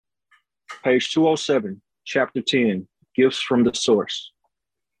Page 207, chapter 10, Gifts from the Source.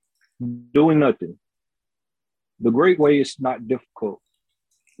 Doing nothing. The great way is not difficult.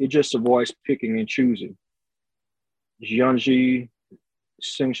 It just avoids picking and choosing. Jianji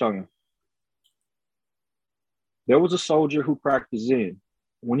Xingshang. There was a soldier who practiced Zen.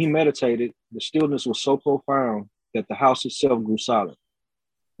 When he meditated, the stillness was so profound that the house itself grew silent.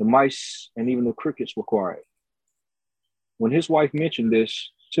 The mice and even the crickets were quiet. When his wife mentioned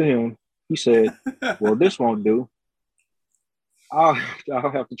this to him, he said, "Well, this won't do. I'll,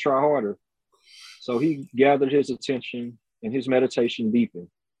 I'll have to try harder." So he gathered his attention and his meditation deepened.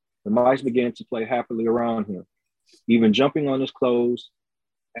 The mice began to play happily around him, even jumping on his clothes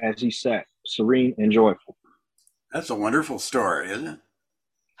as he sat, serene and joyful. That's a wonderful story, isn't it?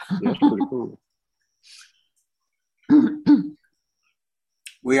 Yeah, it's pretty cool.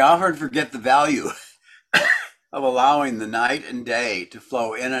 We often forget the value of allowing the night and day to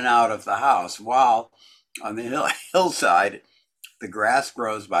flow in and out of the house, while on the hillside, the grass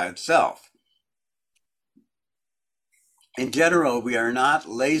grows by itself. In general, we are not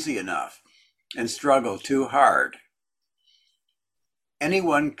lazy enough and struggle too hard.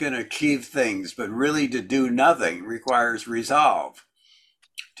 Anyone can achieve things, but really to do nothing requires resolve.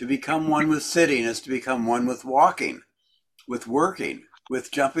 To become one with sitting is to become one with walking, with working,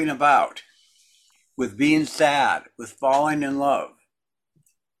 with jumping about, with being sad, with falling in love.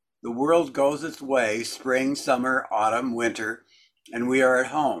 The world goes its way, spring, summer, autumn, winter, and we are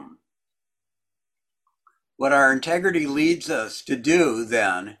at home. What our integrity leads us to do,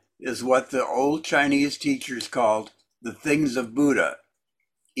 then, is what the old Chinese teachers called the things of Buddha: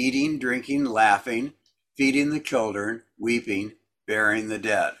 eating, drinking, laughing, feeding the children, weeping, burying the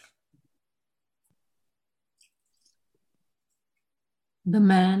dead. The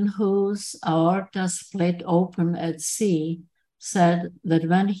man whose aorta split open at sea said that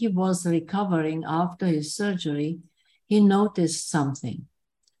when he was recovering after his surgery, he noticed something.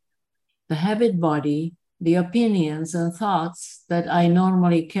 The habit body, the opinions and thoughts that I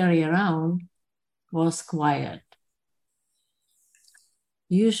normally carry around, was quiet.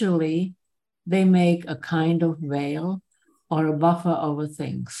 Usually, they make a kind of veil or a buffer over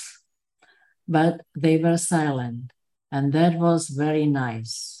things, but they were silent, and that was very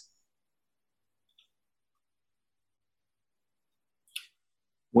nice.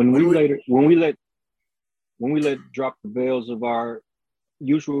 When we let drop the veils of our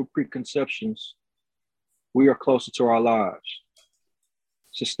usual preconceptions, we are closer to our lives,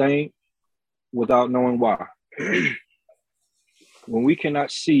 sustained without knowing why. When we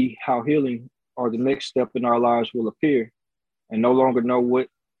cannot see how healing or the next step in our lives will appear and no longer know what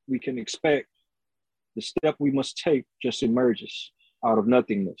we can expect, the step we must take just emerges out of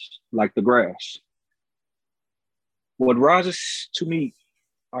nothingness, like the grass. What rises to meet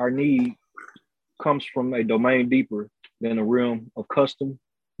our need comes from a domain deeper than a realm of custom,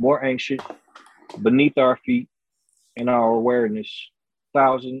 more ancient, beneath our feet and our awareness,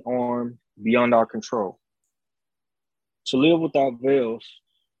 thousand armed beyond our control. To live without veils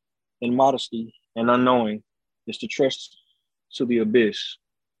in modesty and unknowing is to trust to the abyss,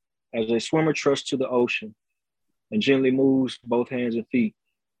 as a swimmer trusts to the ocean and gently moves both hands and feet.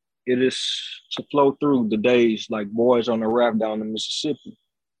 It is to flow through the days like boys on a raft down the Mississippi.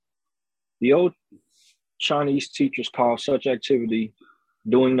 The old Chinese teachers call such activity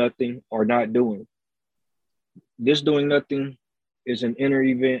doing nothing or not doing. This doing nothing is an inner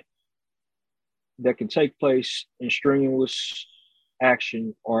event that can take place in strenuous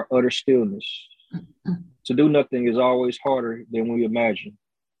action or utter stillness. To do nothing is always harder than we imagine.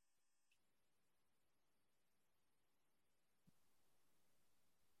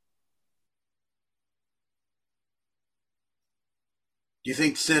 Do you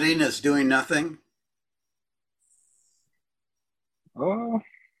think sitting is doing nothing? I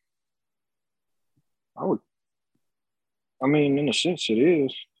mean, in a sense, it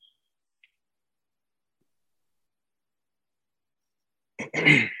is.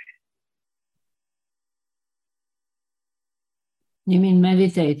 You mean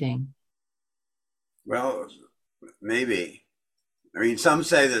meditating? Well, maybe. I mean, some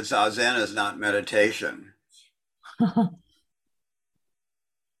say that Zazen is not meditation.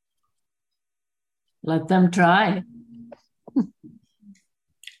 Let them try.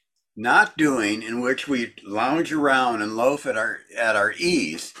 Not doing, in which we lounge around and loaf at our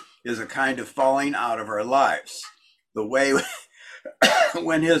ease, is a kind of falling out of our lives. The way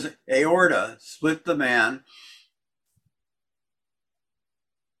when his aorta split, the man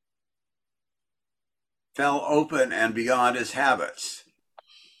fell open and beyond his habits.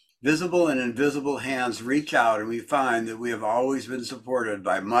 Visible and invisible hands reach out, and we find that we have always been supported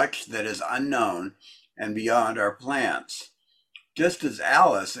by much that is unknown and beyond our plans. Just as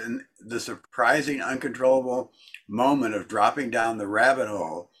Alice, in the surprising, uncontrollable moment of dropping down the rabbit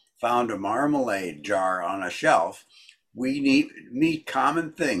hole, found a marmalade jar on a shelf, we meet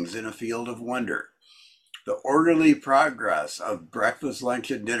common things in a field of wonder. The orderly progress of breakfast, lunch,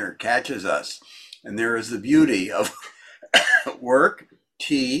 and dinner catches us, and there is the beauty of work,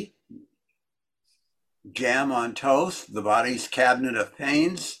 tea, jam on toast, the body's cabinet of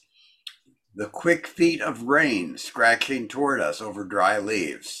pains, the quick feet of rain scratching toward us over dry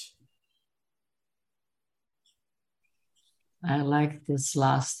leaves. I like this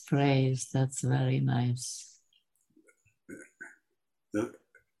last phrase. That's very nice.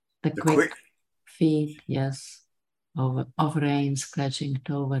 The quick feet, yes, of rain scratching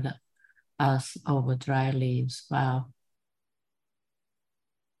toward us over dry leaves. Wow.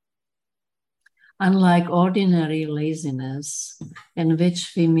 Unlike ordinary laziness, in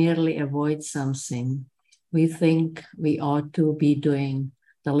which we merely avoid something we think we ought to be doing,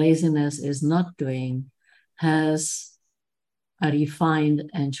 the laziness is not doing, has a refined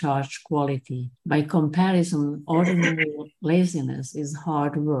and charged quality. By comparison, ordinary laziness is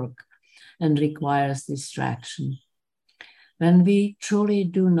hard work and requires distraction. When we truly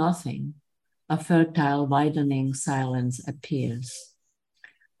do nothing, a fertile, widening silence appears.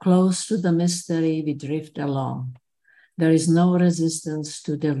 Close to the mystery, we drift along. There is no resistance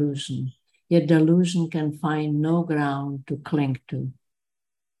to delusion, yet delusion can find no ground to cling to.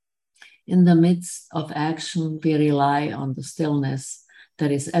 In the midst of action, we rely on the stillness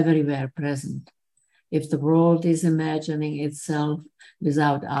that is everywhere present. If the world is imagining itself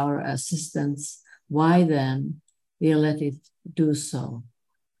without our assistance, why then we let it do so?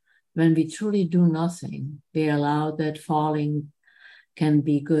 When we truly do nothing, we allow that falling can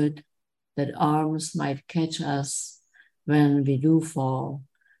be good, that arms might catch us when we do fall,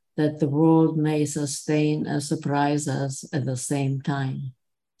 that the world may sustain and surprise us at the same time.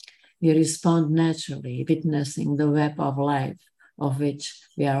 We respond naturally, witnessing the web of life of which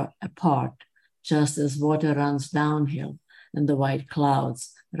we are a part, just as water runs downhill and the white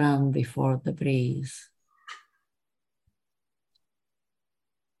clouds run before the breeze.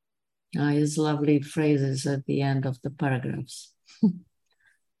 His lovely phrases at the end of the paragraphs.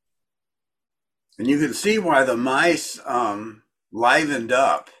 And you can see why the mice livened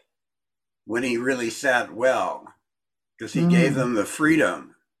up when he really sat well, because he gave them the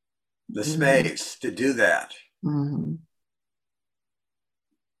freedom, the space to do that.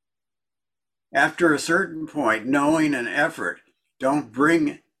 After a certain point, knowing and effort don't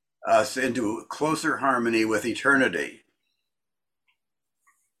bring us into closer harmony with eternity.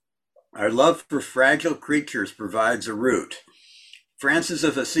 Our love for fragile creatures provides a root. Francis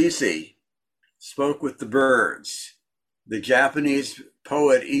of Assisi spoke with the birds. The Japanese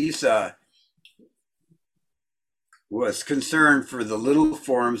poet Issa was concerned for the little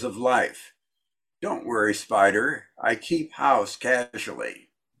forms of life. Don't worry, spider, I keep house casually.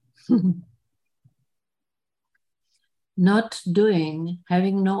 Not doing,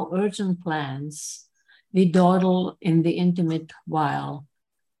 having no urgent plans, we dawdle in the intimate while,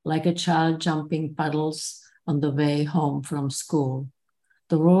 like a child jumping puddles on the way home from school.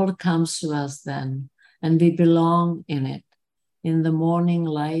 The world comes to us then, and we belong in it, in the morning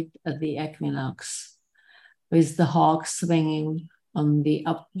light at the equinox, with the hawks swinging on the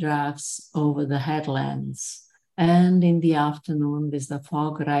updrafts over the headlands, and in the afternoon with the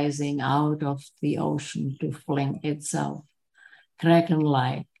fog rising out of the ocean to fling itself,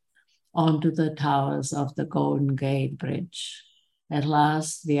 kraken-like, onto the towers of the Golden Gate Bridge. At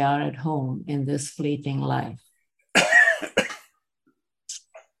last, we are at home in this fleeting life.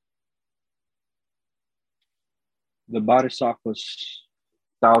 The Bodhisattva's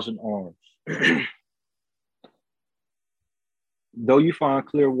thousand arms. Though you find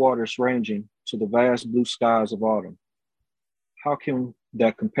clear waters ranging to the vast blue skies of autumn, how can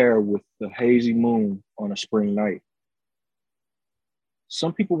that compare with the hazy moon on a spring night?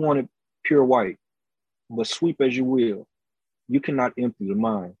 Some people want it pure white, but sweep as you will, you cannot empty the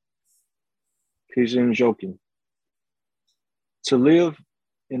mind. Kizin Jokin. To live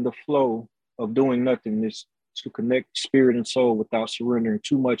in the flow of doing nothing is to connect spirit and soul without surrendering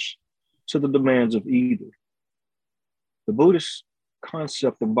too much to the demands of either. The Buddhist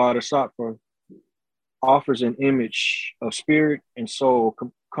concept of bodhisattva offers an image of spirit and soul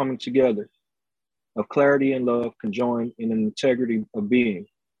coming together, of clarity and love conjoined in an integrity of being.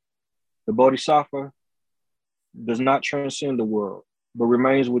 The bodhisattva does not transcend the world, but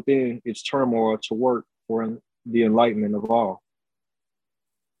remains within its turmoil to work for the enlightenment of all.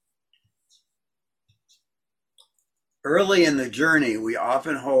 Early in the journey, we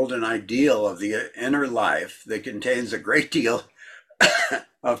often hold an ideal of the inner life that contains a great deal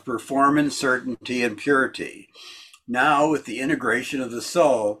of performance, certainty, and purity. Now, with the integration of the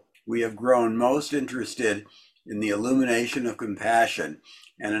soul, we have grown most interested in the illumination of compassion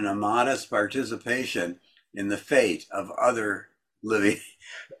and in a modest participation in the fate of other living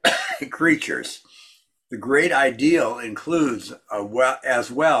creatures. The great ideal includes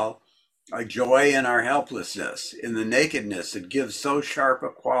as well a joy in our helplessness, in the nakedness that gives so sharp a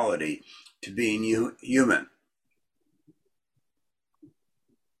quality to being human.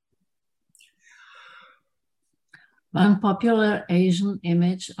 One popular Asian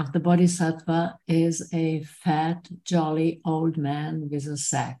image of the Bodhisattva is a fat, jolly old man with a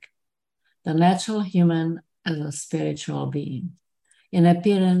sack. The natural human as a spiritual being. In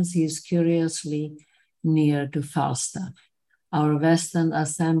appearance, he is curiously near to Falstaff, our Western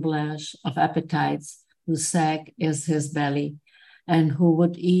assemblage of appetites whose sack is his belly and who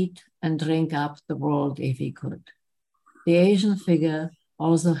would eat and drink up the world if he could. The Asian figure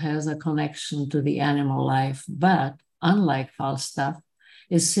also has a connection to the animal life, but unlike Falstaff,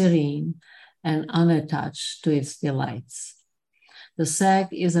 is serene and unattached to its delights. The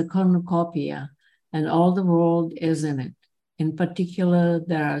sack is a cornucopia, and all the world is in it. In particular,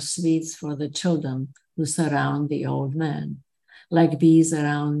 there are sweets for the children who surround the old man, like bees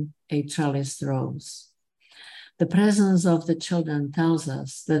around a trellised rose. The presence of the children tells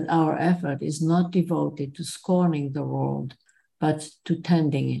us that our effort is not devoted to scorning the world, but to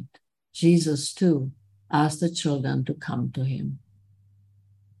tending it. Jesus, too, asked the children to come to him.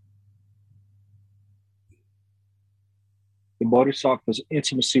 The Bodhisattva's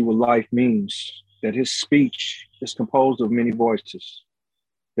intimacy with life means that his speech is composed of many voices.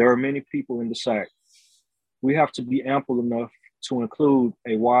 There are many people in the sack. We have to be ample enough to include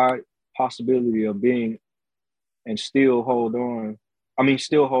a wide possibility of being and still hold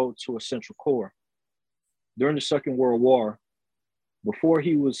to a central core. During the Second World War, before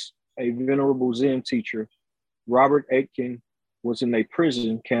he was a venerable Zen teacher, Robert Aitken was in a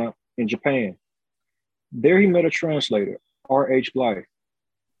prison camp in Japan. There he met a translator, R.H. Blythe,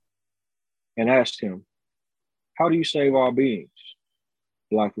 and asked him, "How do you save all beings?"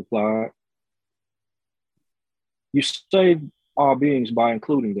 Blythe replied, "You save all beings by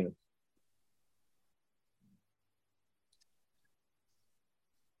including them."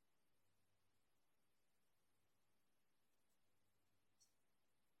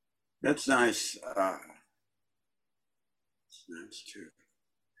 That's nice. That's true.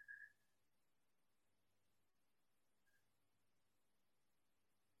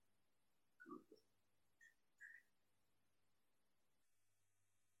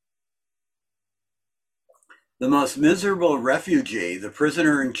 The most miserable refugee, the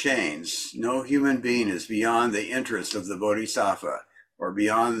prisoner in chains, no human being is beyond the interest of the bodhisattva or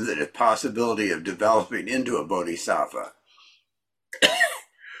beyond the possibility of developing into a bodhisattva.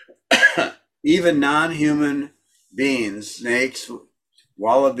 Even non-human beings, snakes,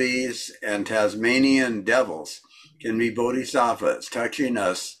 wallabies, and Tasmanian devils can be bodhisattvas, touching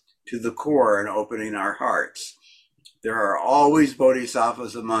us to the core and opening our hearts. There are always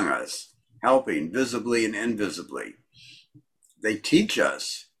bodhisattvas among us, helping visibly and invisibly. They teach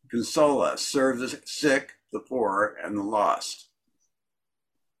us, console us, serve the sick, the poor, and the lost.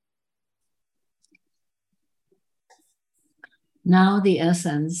 Now the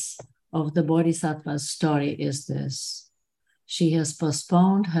essence of the Bodhisattva's story is this. She has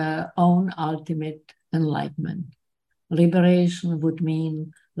postponed her own ultimate enlightenment. Liberation would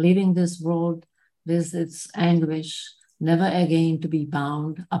mean leaving this world with its anguish, never again to be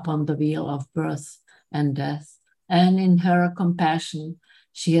bound upon the wheel of birth and death. And in her compassion,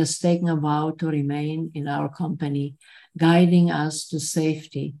 she has taken a vow to remain in our company, guiding us to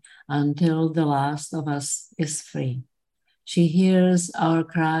safety until the last of us is free. She hears our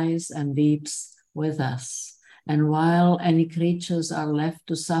cries and weeps with us. And while any creatures are left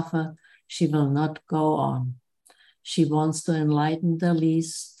to suffer, she will not go on. She wants to enlighten the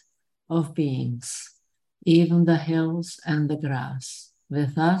least of beings, even the hills and the grass.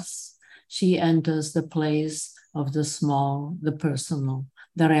 With us, she enters the place of the small, the personal,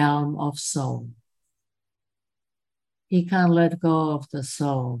 the realm of soul. He can't let go of the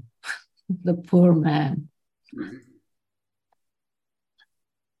soul, the poor man. Mm-hmm.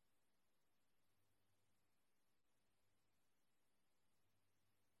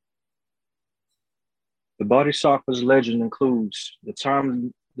 The Bodhisattva's legend includes the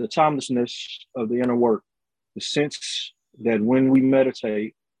timelessness of the inner work, the sense that when we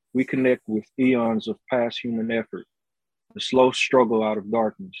meditate, we connect with eons of past human effort, the slow struggle out of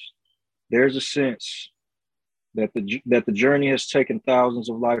darkness. There's a sense that the journey has taken thousands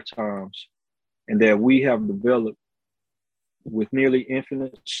of lifetimes, and that we have developed with nearly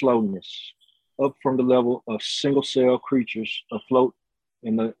infinite slowness, up from the level of single cell creatures afloat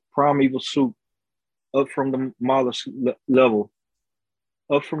in the primeval soup, up from the mollusk level,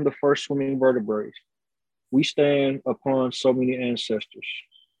 up from the first swimming vertebrates. We stand upon so many ancestors.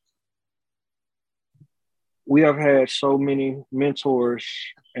 We have had so many mentors,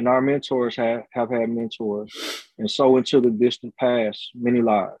 and our mentors have had mentors, and so into the distant past, many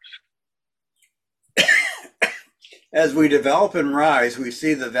lives. As we develop and rise, we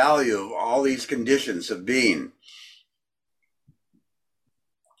see the value of all these conditions of being.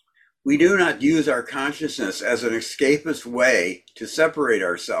 We do not use our consciousness as an escapist way to separate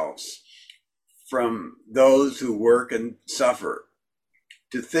ourselves from those who work and suffer,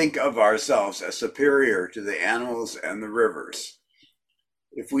 to think of ourselves as superior to the animals and the rivers.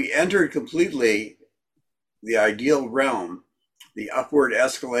 If we entered completely the ideal realm, the upward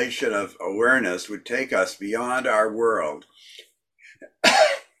escalation of awareness would take us beyond our world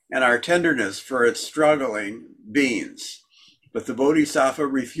and our tenderness for its struggling beings. But the Bodhisattva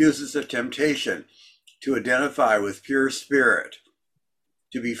refuses the temptation to identify with pure spirit,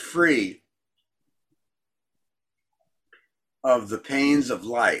 to be free of the pains of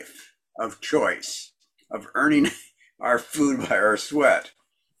life, of choice, of earning our food by our sweat,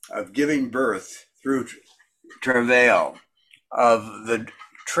 of giving birth through travail, of the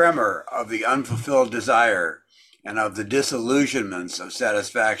tremor of the unfulfilled desire, and of the disillusionments of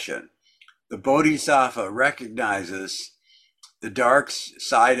satisfaction. The Bodhisattva recognizes the dark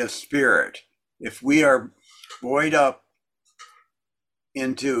side of spirit. If we are buoyed up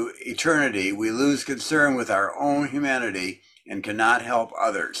into eternity, we lose concern with our own humanity and cannot help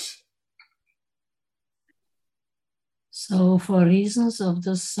others. So, for reasons of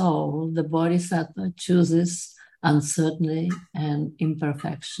the soul, the Bodhisattva chooses uncertainty and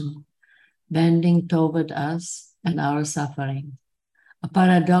imperfection, bending toward us and our suffering. A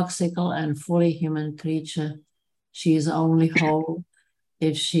paradoxical and fully human creature, she is only whole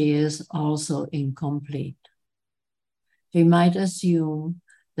if she is also incomplete. We might assume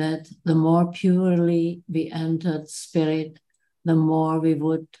that the more purely we entered spirit, the more we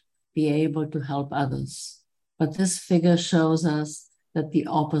would be able to help others. But this figure shows us that the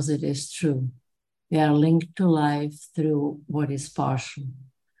opposite is true. We are linked to life through what is partial.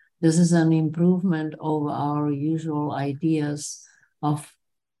 This is an improvement over our usual ideas of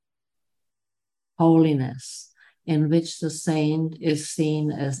holiness, in which the saint is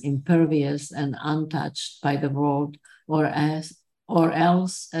seen as impervious and untouched by the world, or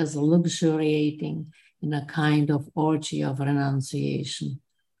else as luxuriating in a kind of orgy of renunciation,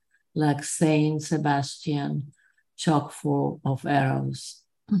 like Saint Sebastian, chock full of arrows.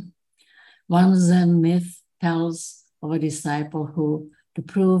 One Zen myth tells of a disciple who, to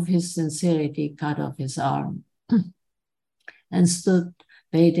prove his sincerity, cut off his arm and stood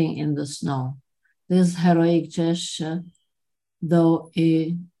waiting in the snow. This heroic gesture, though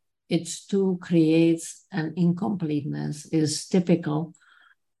it too creates an incompleteness, is typical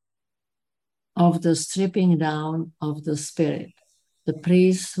of the stripping down of the spirit. The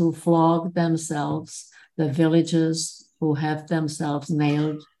priests who flog themselves, the villagers who have themselves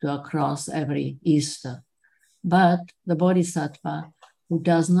nailed to a cross every Easter. But the Bodhisattva, who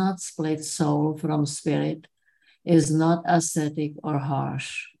does not split soul from spirit, is not ascetic or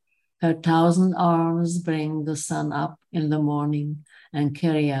harsh. Her 1,000 arms bring the sun up in the morning and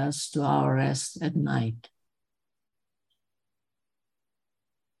carry us to our rest at night.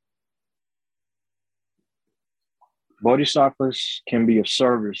 Bodhisattvas can be of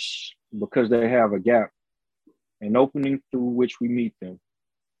service because they have a gap, an opening through which we meet them.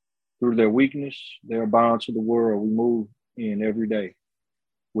 Through their weakness, they are bound to the world we move in every day.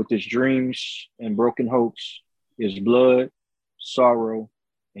 With its dreams and broken hopes, its blood, sorrow,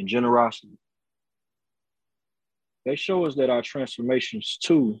 and generosity. They show us that our transformations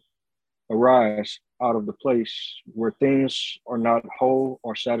too arise out of the place where things are not whole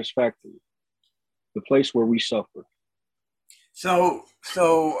or satisfactory, the place where we suffer. So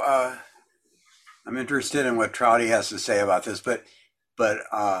I'm interested in what Trouty has to say about this, but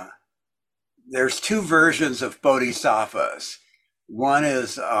there's two versions of bodhisattvas. One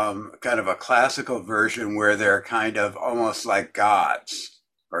is kind of a classical version where they're kind of almost like gods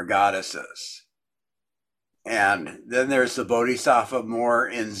or goddesses. And then there's the bodhisattva more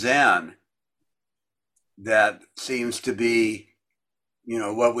in Zen that seems to be,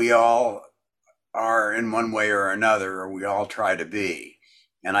 what we all are in one way or another, or we all try to be.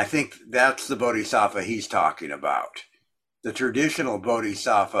 And I think that's the bodhisattva he's talking about. The traditional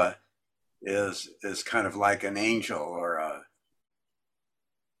bodhisattva is kind of like an angel or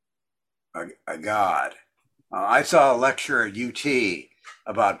a god. I saw a lecture at UT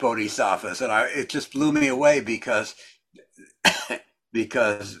about bodhisattvas, and it just blew me away because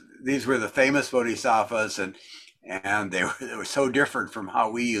these were the famous bodhisattvas, and they were so different from how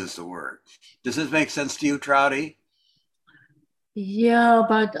we use the word. Does this make sense to you, Trouty? Yeah,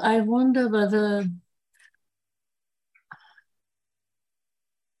 but I wonder whether,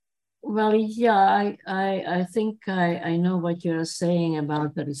 well, yeah, I think I know what you're saying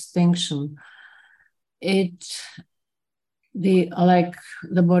about the distinction. Like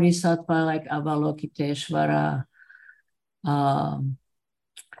the bodhisattva, like Avalokiteshvara, um,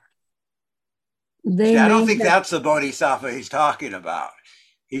 they See, I don't may think have, that's the bodhisattva he's talking about.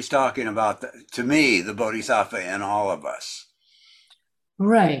 He's talking about, to me, the bodhisattva in all of us.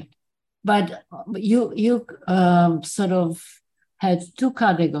 right. But you sort of had two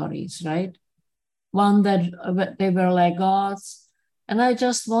categories, right? One that they were like gods, and I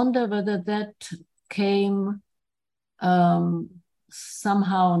just wonder whether that came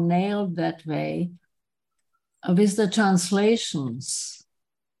somehow nailed that way with the translations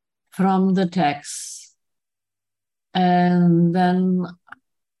from the text, and then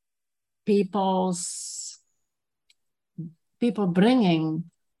people bringing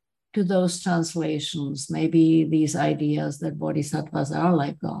to those translations maybe these ideas that bodhisattvas are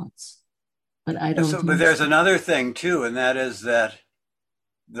like gods, but I don't But think there's so. another thing too, and that is that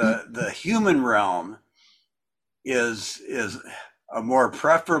the human realm is a more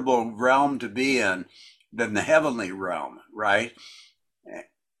preferable realm to be in than the heavenly realm, right?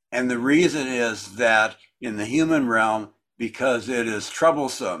 And the reason is that in the human realm, because it is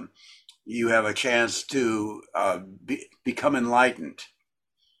troublesome, you have a chance to become enlightened.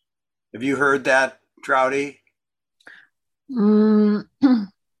 Have you heard that, Trouty? Mm,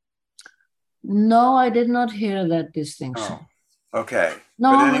 no, I did not hear that distinction. Oh, okay.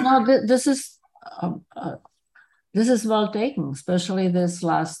 No, this is well taken, especially this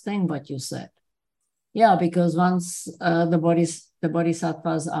last thing what you said. Yeah, because once the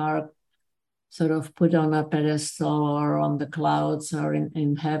bodhisattvas are sort of put on a pedestal or on the clouds or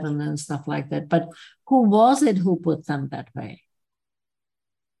in heaven and stuff like that. But who was it who put them that way?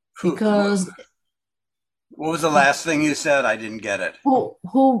 Because what was the last thing you said? I didn't get it. who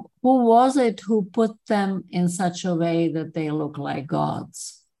was it who put them in such a way that they look like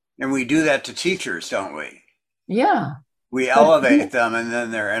gods? And we do that to teachers, don't we? Yeah. We elevate them, and then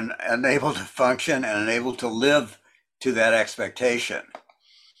they're unable to function and unable to live to that expectation.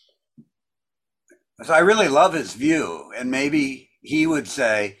 So I really love his view, and maybe he would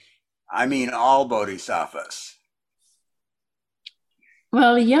say, I mean all bodhisattvas.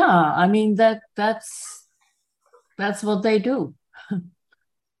 Well, yeah, I mean that's what they do.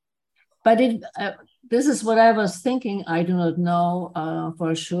 But this is what I was thinking. I do not know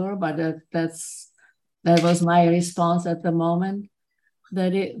for sure, but that was my response at the moment.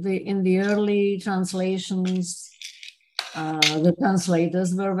 That in the early translations, the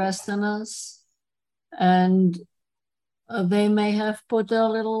translators were Westerners, and they may have put a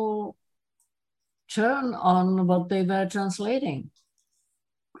little churn on what they were translating.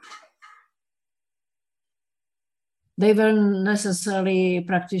 They weren't necessarily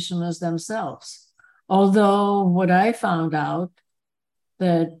practitioners themselves. Although what I found out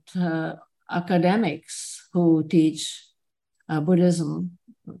that academics who teach Buddhism,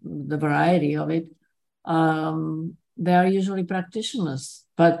 the variety of it, they are usually practitioners,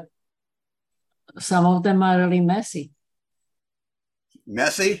 but some of them are really messy.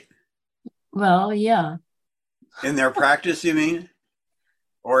 Messy? Well, yeah. In their practice, you mean?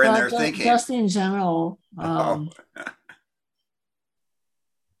 Or in their thinking? Just in general.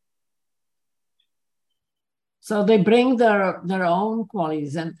 So they bring their own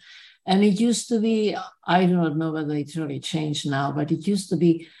qualities, and it used to be, I do not know whether it's really changed now, but it used to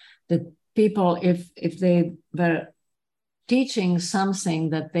be that people, if they were teaching something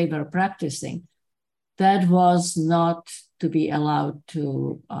that they were practicing, that was not to be allowed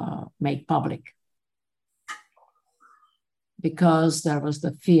to make public, because there was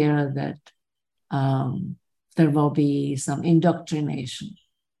the fear that there will be some indoctrination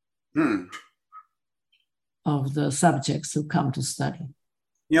of the subjects who come to study.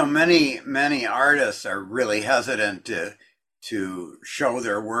 You know, many artists are really hesitant to show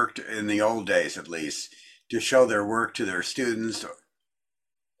their work in the old days, at least, to show their work to their students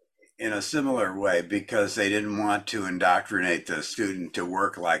in a similar way, because they didn't want to indoctrinate the student to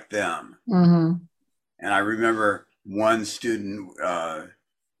work like them. Mm-hmm. And I remember one student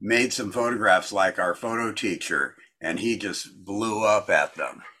made some photographs like our photo teacher, and he just blew up at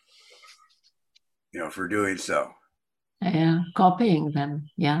them. for doing so. Yeah, copying them.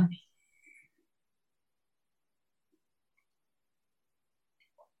 Yeah.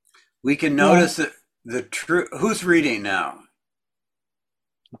 We can notice that the truth. Who's reading now?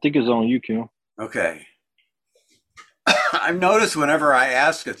 I think it's on you, Kim. Okay. I've noticed whenever I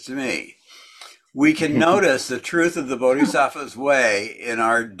ask it to me, we can notice the truth of the Bodhisattva's way in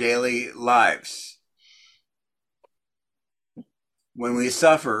our daily lives. When we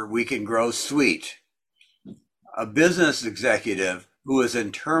suffer, we can grow sweet. A business executive who is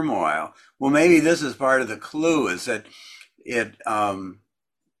in turmoil, well, maybe this is part of the clue, is that it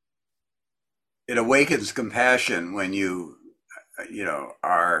awakens compassion when you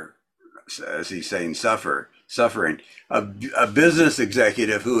are, as he's saying, suffering. A business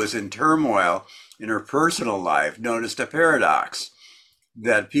executive who is in turmoil in her personal life noticed a paradox,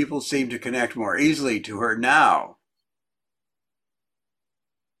 that people seem to connect more easily to her now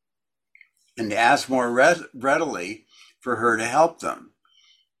and ask more readily for her to help them.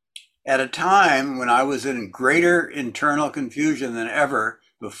 At a time when I was in greater internal confusion than ever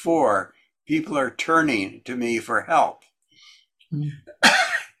before, people are turning to me for help.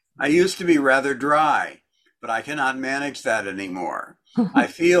 I used to be rather dry, but I cannot manage that anymore. I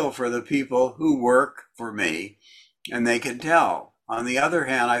feel for the people who work for me, and they can tell. On the other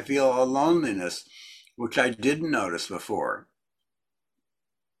hand, I feel a loneliness, which I didn't notice before.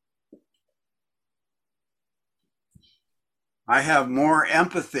 I have more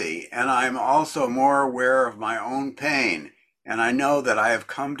empathy, and I'm also more aware of my own pain, and I know that I have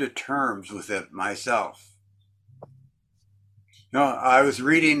come to terms with it myself. No, I was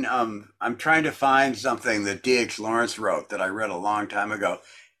reading, I'm trying to find something that D.H. Lawrence wrote that I read a long time ago.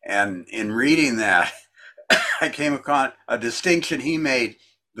 And in reading that, I came upon a distinction he made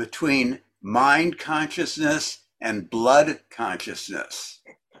between mind consciousness and blood consciousness.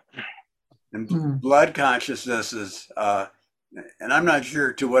 And blood consciousness is, and I'm not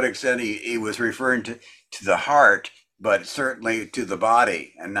sure to what extent he was referring to the heart, but certainly to the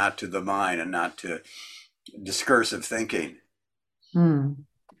body and not to the mind and not to discursive thinking.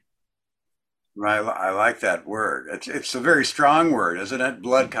 Right, I like that word. It's a very strong word, isn't it?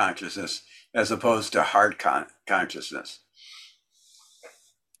 Blood consciousness as opposed to heart consciousness.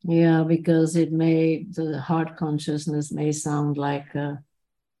 Yeah, because the heart consciousness may sound like I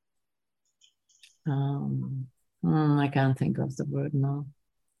can't think of the word now.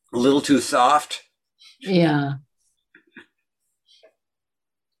 A little too soft? Yeah.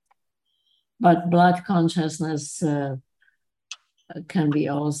 But blood consciousness can be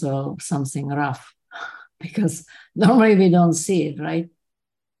also something rough, because normally we don't see it, right?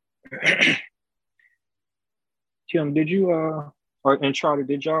 Kim, did you and Charlie,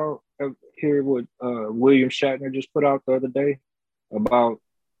 did y'all hear what William Shatner just put out the other day about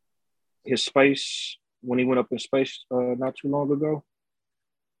his space when he went up in space not too long ago?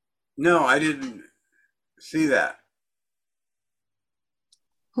 No, I didn't see that.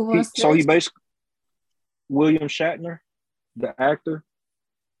 Who was So he basically, William Shatner, the actor.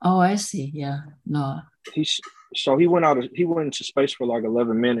 Oh, I see. Yeah, no. He went into space for like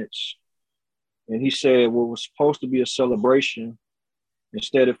 11 minutes, and he said what was supposed to be a celebration,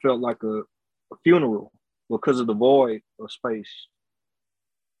 instead it felt like a funeral because of the void of space.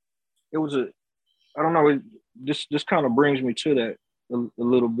 It was I don't know. This kind of brings me to that a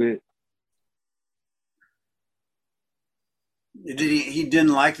little bit. He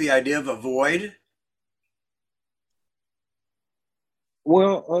didn't like the idea of a void?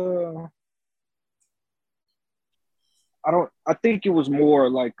 Well, I think it was more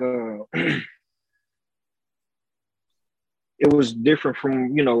like it was different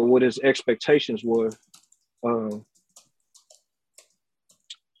from, what his expectations were. Let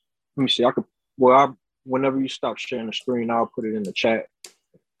me see. Whenever you stop sharing the screen, I'll put it in the chat.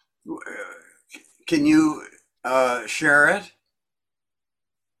 Can you share it?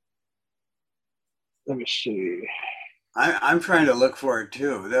 Let me see. I'm trying to look for it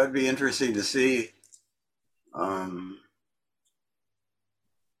too. That would be interesting to see.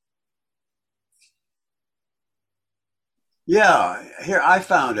 Yeah, here, I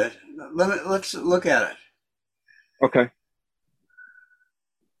found it. Let's look at it. Okay.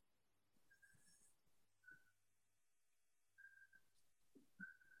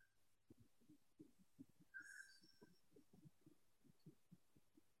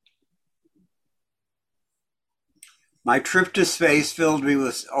 My trip to space filled me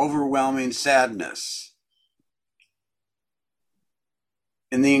with overwhelming sadness.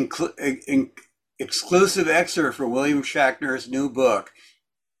 In the exclusive excerpt from William Shatner's new book,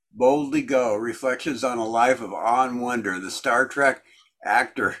 Boldly Go, Reflections on a Life of Awe and Wonder, the Star Trek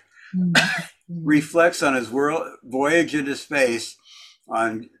actor reflects on his voyage into space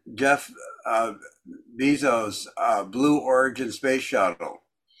on Jeff Bezos' Blue Origin space shuttle.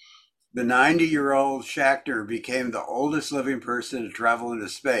 The 90-year-old Shatner became the oldest living person to travel into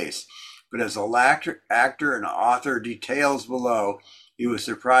space, but as a actor and author details below, he was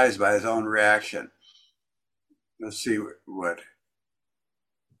surprised by his own reaction. Let's see what.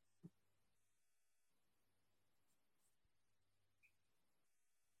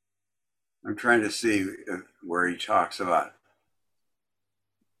 I'm trying to see where he talks about.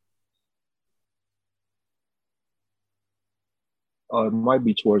 It might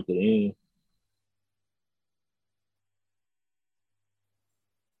be towards the end.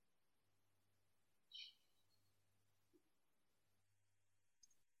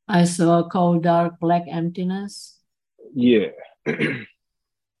 I saw a cold, dark, black emptiness. Yeah.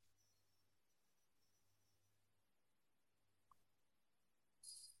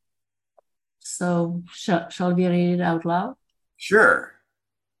 So shall we read it out loud? Sure.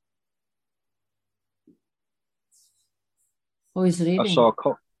 Who is reading? I saw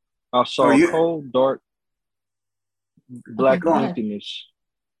cold, dark, black emptiness.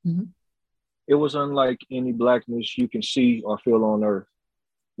 Mm-hmm. It was unlike any blackness you can see or feel on earth.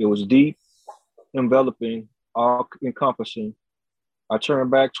 It was deep, enveloping, all-encompassing. I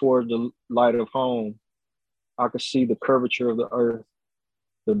turned back toward the light of home. I could see the curvature of the earth,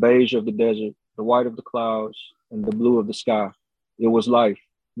 the beige of the desert, the white of the clouds, and the blue of the sky. It was life,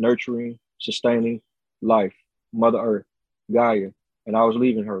 nurturing, sustaining life, Mother Earth, Gaia, and I was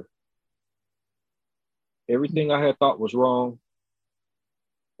leaving her. Everything I had thought was wrong.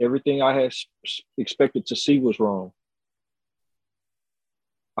 Everything I had expected to see was wrong.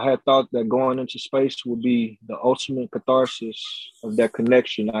 I had thought that going into space would be the ultimate catharsis of that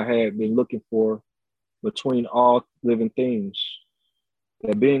connection I had been looking for between all living things.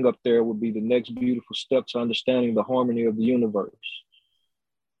 That being up there would be the next beautiful step to understanding the harmony of the universe.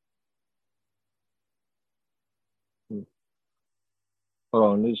 Hold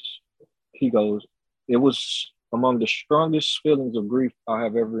on, he goes, it was among the strongest feelings of grief I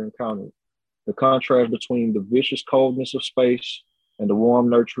have ever encountered. The contrast between the vicious coldness of space and the warm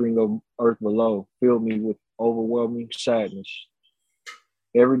nurturing of earth below filled me with overwhelming sadness.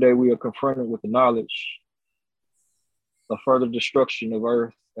 Every day we are confronted with the knowledge of further destruction of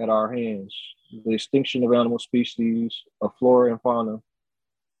earth at our hands, the extinction of animal species, of flora and fauna,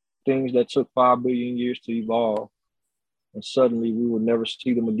 things that took 5 billion years to evolve, and suddenly we will never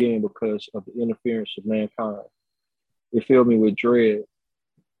see them again because of the interference of mankind. It filled me with dread.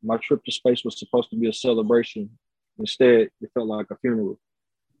 My trip to space was supposed to be a celebration. Instead, it felt like a funeral.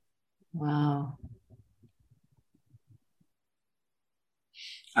 Wow.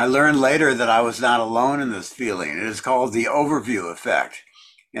 I learned later that I was not alone in this feeling. It is called the overview effect,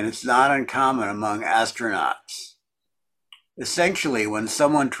 and it's not uncommon among astronauts. Essentially, when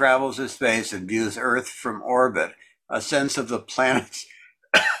someone travels to space and views Earth from orbit, a sense of the planet's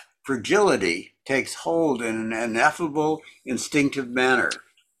fragility takes hold in an ineffable, instinctive manner.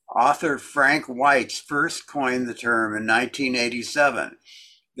 Author Frank White first coined the term in 1987.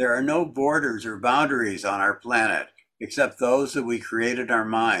 There are no borders or boundaries on our planet, except those that we create in our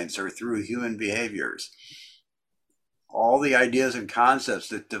minds or through human behaviors. All the ideas and concepts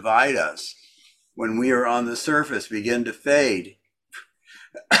that divide us when we are on the surface begin to fade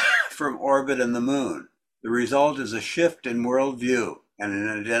from orbit and the moon. The result is a shift in worldview and in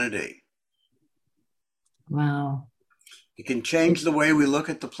identity. Wow. It can change the way we look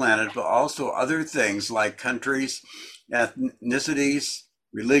at the planet, but also other things like countries, ethnicities,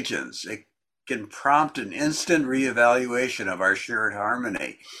 religions. It can prompt an instant reevaluation of our shared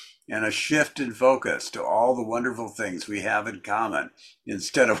harmony and a shift in focus to all the wonderful things we have in common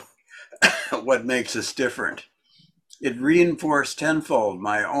instead of what makes us different. It reinforced tenfold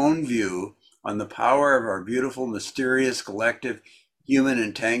my own view on the power of our beautiful, mysterious, collective human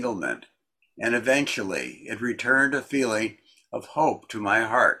entanglement. And eventually, it returned a feeling of hope to my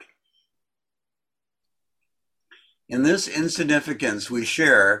heart. In this insignificance we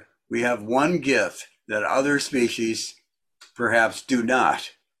share, we have one gift that other species perhaps do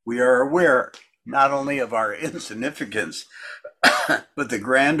not. We are aware not only of our insignificance, but the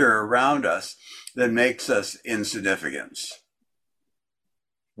grandeur around us that makes us insignificant.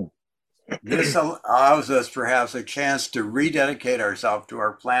 This allows us perhaps a chance to rededicate ourselves to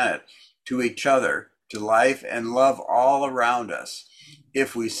our planet, to each other, to life, and love all around us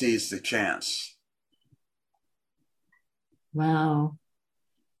if we seize the chance. Wow.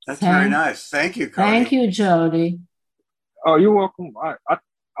 That's very nice. Thank you, Cody. Thank you, Jody. Oh, you're welcome. I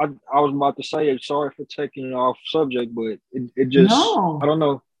was about to say, sorry for taking off subject, but it just, No. I don't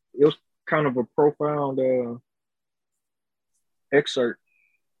know. It was kind of a profound excerpt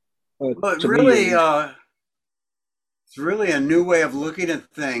Well, to me, at least. it's really a new way of looking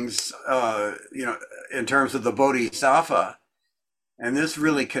at things, in terms of the Bodhisattva. And this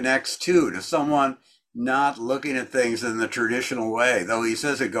really connects too to someone not looking at things in the traditional way, though he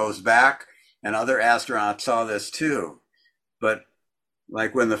says it goes back, and other astronauts saw this too. But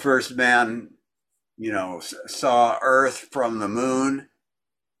like when the first man, saw Earth from the moon,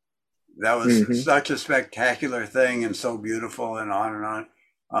 that was such a spectacular thing and so beautiful and on and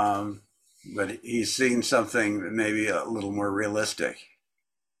on. But he's seen something maybe a little more realistic.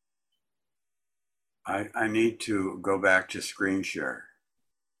 I need to go back to screen share.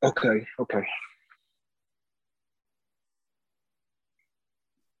 Okay.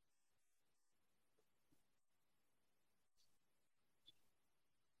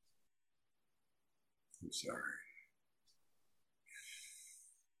 I'm sorry.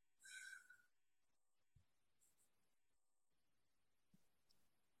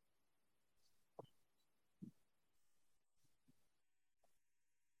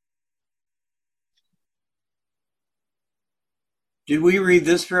 Did we read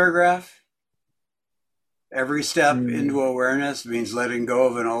this paragraph? Every step into awareness means letting go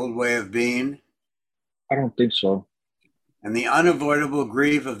of an old way of being. I don't think so. And the unavoidable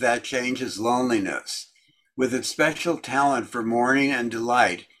grief of that change is loneliness. With its special talent for mourning and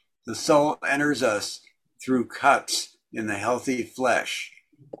delight, the soul enters us through cuts in the healthy flesh.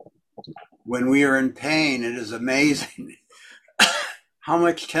 When we are in pain, it is amazing how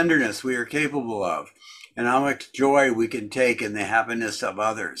much tenderness we are capable of and how much joy we can take in the happiness of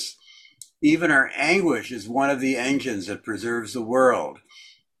others. Even our anguish is one of the engines that preserves the world.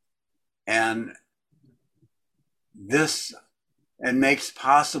 And makes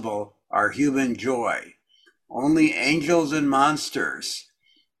possible our human joy. Only angels and monsters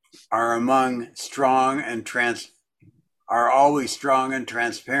are always strong and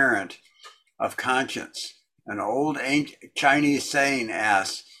transparent of conscience. An old Chinese saying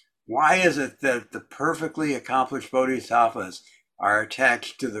asks, why is it that the perfectly accomplished bodhisattvas are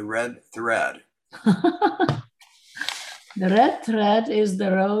attached to the red thread? The red thread is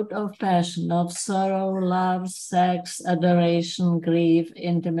the road of passion, of sorrow, love, sex, adoration, grief,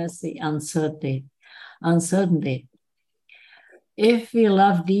 intimacy, uncertainty. If we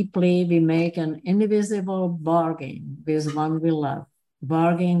love deeply, we make an invisible bargain with one we love.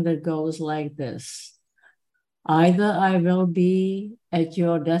 Bargain that goes like this. Either I will be at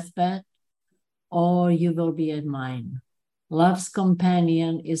your deathbed or you will be at mine. Love's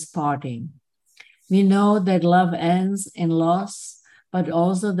companion is parting. We know that love ends in loss, but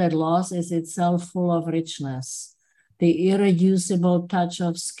also that loss is itself full of richness. The irreducible touch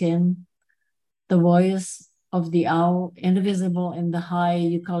of skin, the voice of the owl, invisible in the high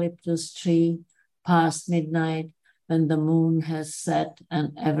eucalyptus tree, past midnight, when the moon has set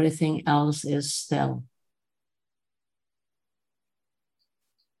and everything else is still.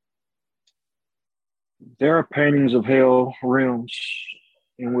 There are paintings of hell realms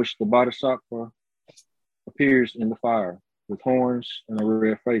in which the Bodhisattva appears in the fire with horns and a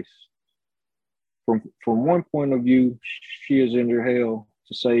red face. From one point of view, she is in her hell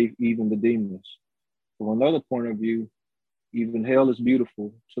to save even the demons. From another point of view, even hell is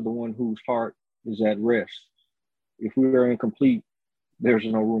beautiful to the one whose heart is at rest. If we are incomplete, there's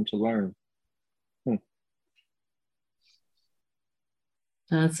no room to learn.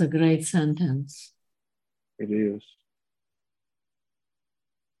 That's a great sentence. It is.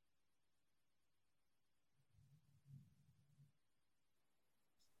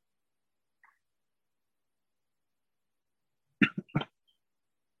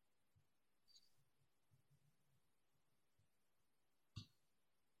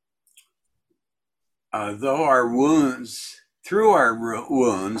 Through our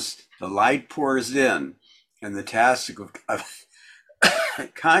wounds, the light pours in, and the task of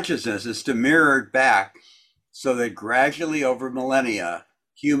consciousness is to mirror it back so that gradually over millennia,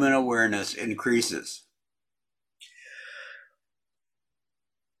 human awareness increases.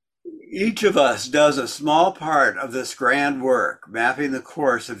 Each of us does a small part of this grand work, mapping the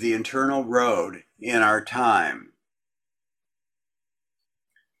course of the internal road in our time.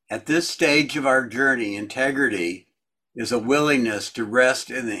 At this stage of our journey, integrity is a willingness to rest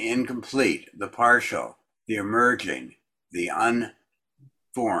in the incomplete, the partial, the emerging, the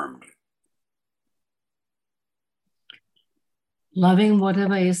unformed. Loving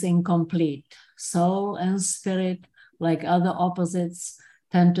whatever is incomplete. Soul and spirit, like other opposites,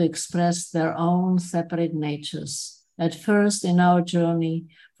 tend to express their own separate natures. At first, in our journey,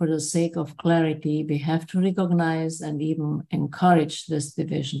 for the sake of clarity, we have to recognize and even encourage this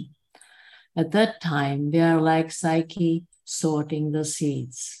division. At that time, we are like Psyche sorting the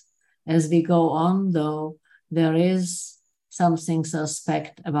seeds. As we go on, though, there is something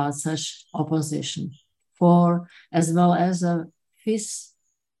suspect about such opposition. For as well as a fissile,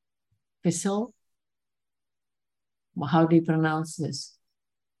 how do you pronounce this?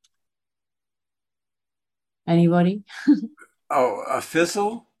 Anybody? Oh, a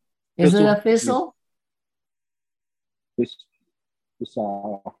fissile? Is it a fissile?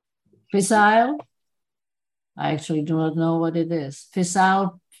 Fissile. Fissile? I actually do not know what it is.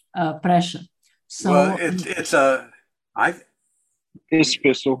 Fissile pressure. So well, it's fissile.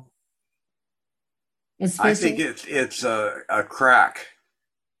 It's fissile? I think it's a crack.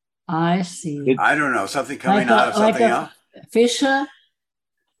 I see. I don't know, something coming out of something else. Fissure?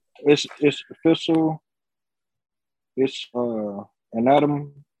 It's fissile. It's an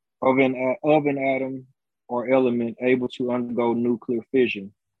atom of an atom or element able to undergo nuclear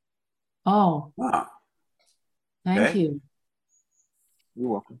fission. Oh. Wow. Thank you. You're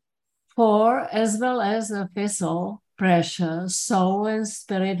welcome. For as well as a fissile pressure, soul and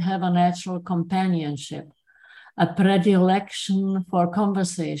spirit have a natural companionship, a predilection for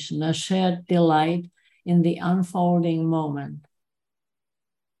conversation, a shared delight in the unfolding moment.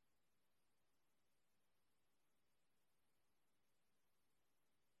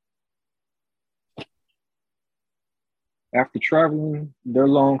 After traveling their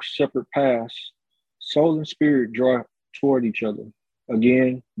long separate paths, soul and spirit draw toward each other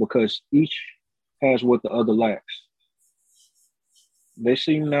again because each has what the other lacks. They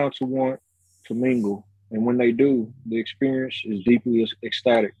seem now to want to mingle, and when they do, the experience is deeply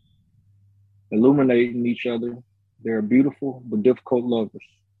ecstatic. Illuminating each other, they are beautiful but difficult lovers.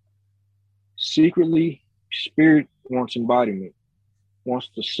 Secretly, spirit wants embodiment, wants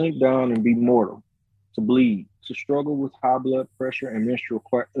to sink down and be mortal, to bleed, to struggle with high blood pressure and menstrual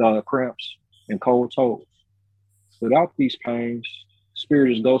cramps and cold toes. Without these pains,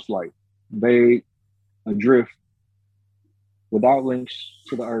 spirit is ghost-like, vague, adrift, without links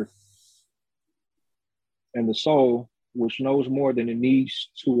to the earth. And the soul, which knows more than it needs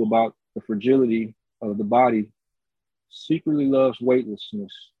to about the fragility of the body, secretly loves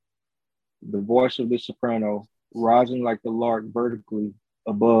weightlessness. The voice of the soprano rising like the lark vertically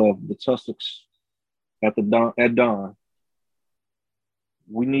above the tussocks at dawn.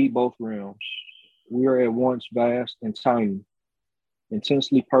 We need both realms. We are at once vast and tiny,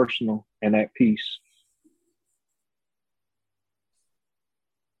 intensely personal and at peace.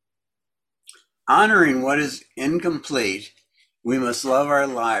 Honoring what is incomplete, we must love our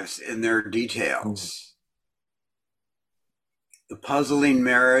lives in their details. The puzzling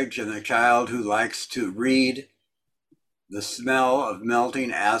marriage and the child who likes to read, the smell of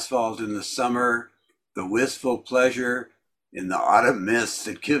melting asphalt in the summer, the wistful pleasure in the autumn mist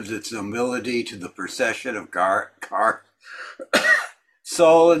that gives its nobility to the procession of car.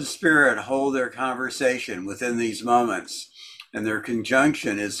 Soul and spirit hold their conversation within these moments, and their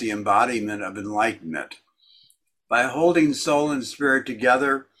conjunction is the embodiment of enlightenment. By holding soul and spirit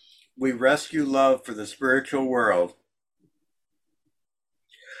together, we rescue love for the spiritual world.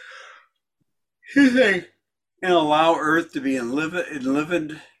 And allow earth to be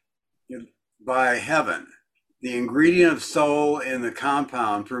enlivened by heaven. The ingredient of soul in the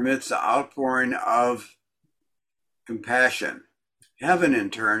compound permits the outpouring of compassion. Heaven, in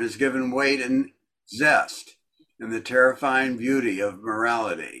turn, is given weight and zest and the terrifying beauty of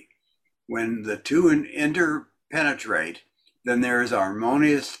morality. When the two interpenetrate, then there is a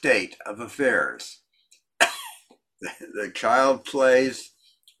harmonious state of affairs. The child plays,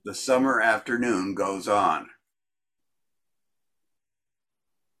 the summer afternoon goes on.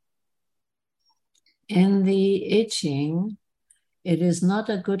 In the I Ching, it is not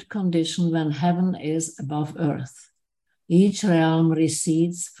a good condition when heaven is above earth. Each realm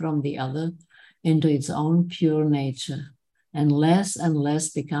recedes from the other into its own pure nature, and less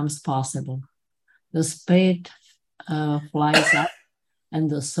becomes possible. The spirit flies up and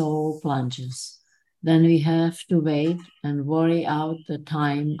the soul plunges. Then we have to wait and worry out the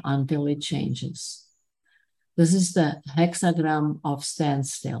time until it changes. This is the hexagram of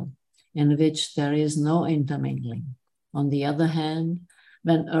standstill, in which there is no intermingling. On the other hand,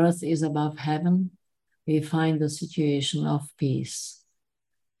 when earth is above heaven, we find the situation of peace.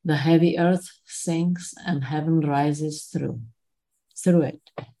 The heavy earth sinks and heaven rises through it.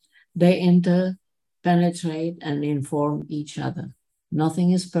 They interpenetrate and inform each other.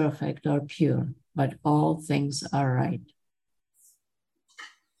 Nothing is perfect or pure, but all things are right.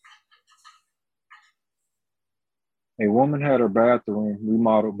 A woman had her bathroom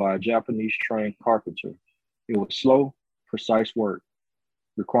remodeled by a Japanese trained carpenter. It was slow, precise work,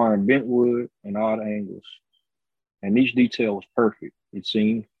 requiring bent wood and odd angles. And each detail was perfect, it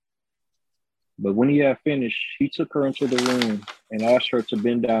seemed. But when he had finished, he took her into the room and asked her to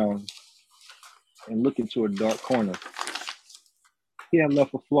bend down and look into a dark corner. He had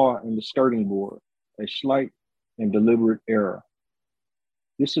left a flaw in the skirting board, a slight and deliberate error.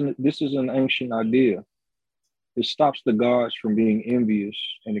 This is an ancient idea. It stops the gods from being envious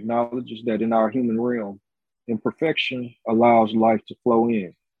and acknowledges that in our human realm, imperfection allows life to flow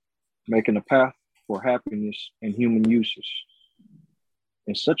in, making a path for happiness and human uses.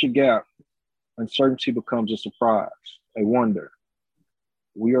 In such a gap, uncertainty becomes a surprise, a wonder.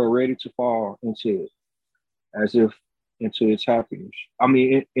 We are ready to fall into it, as if into its happiness.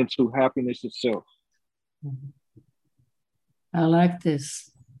 Into happiness itself. I like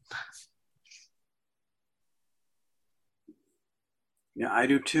this. Yeah, I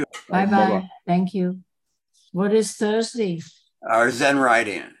do too. Bye-bye. Thank you. What is Thursday? Our Zen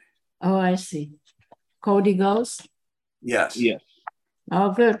writing. Oh, I see. Cody goes? Yes. Yes.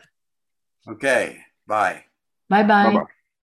 Oh, good. Okay. Bye. Bye-bye. Bye-bye.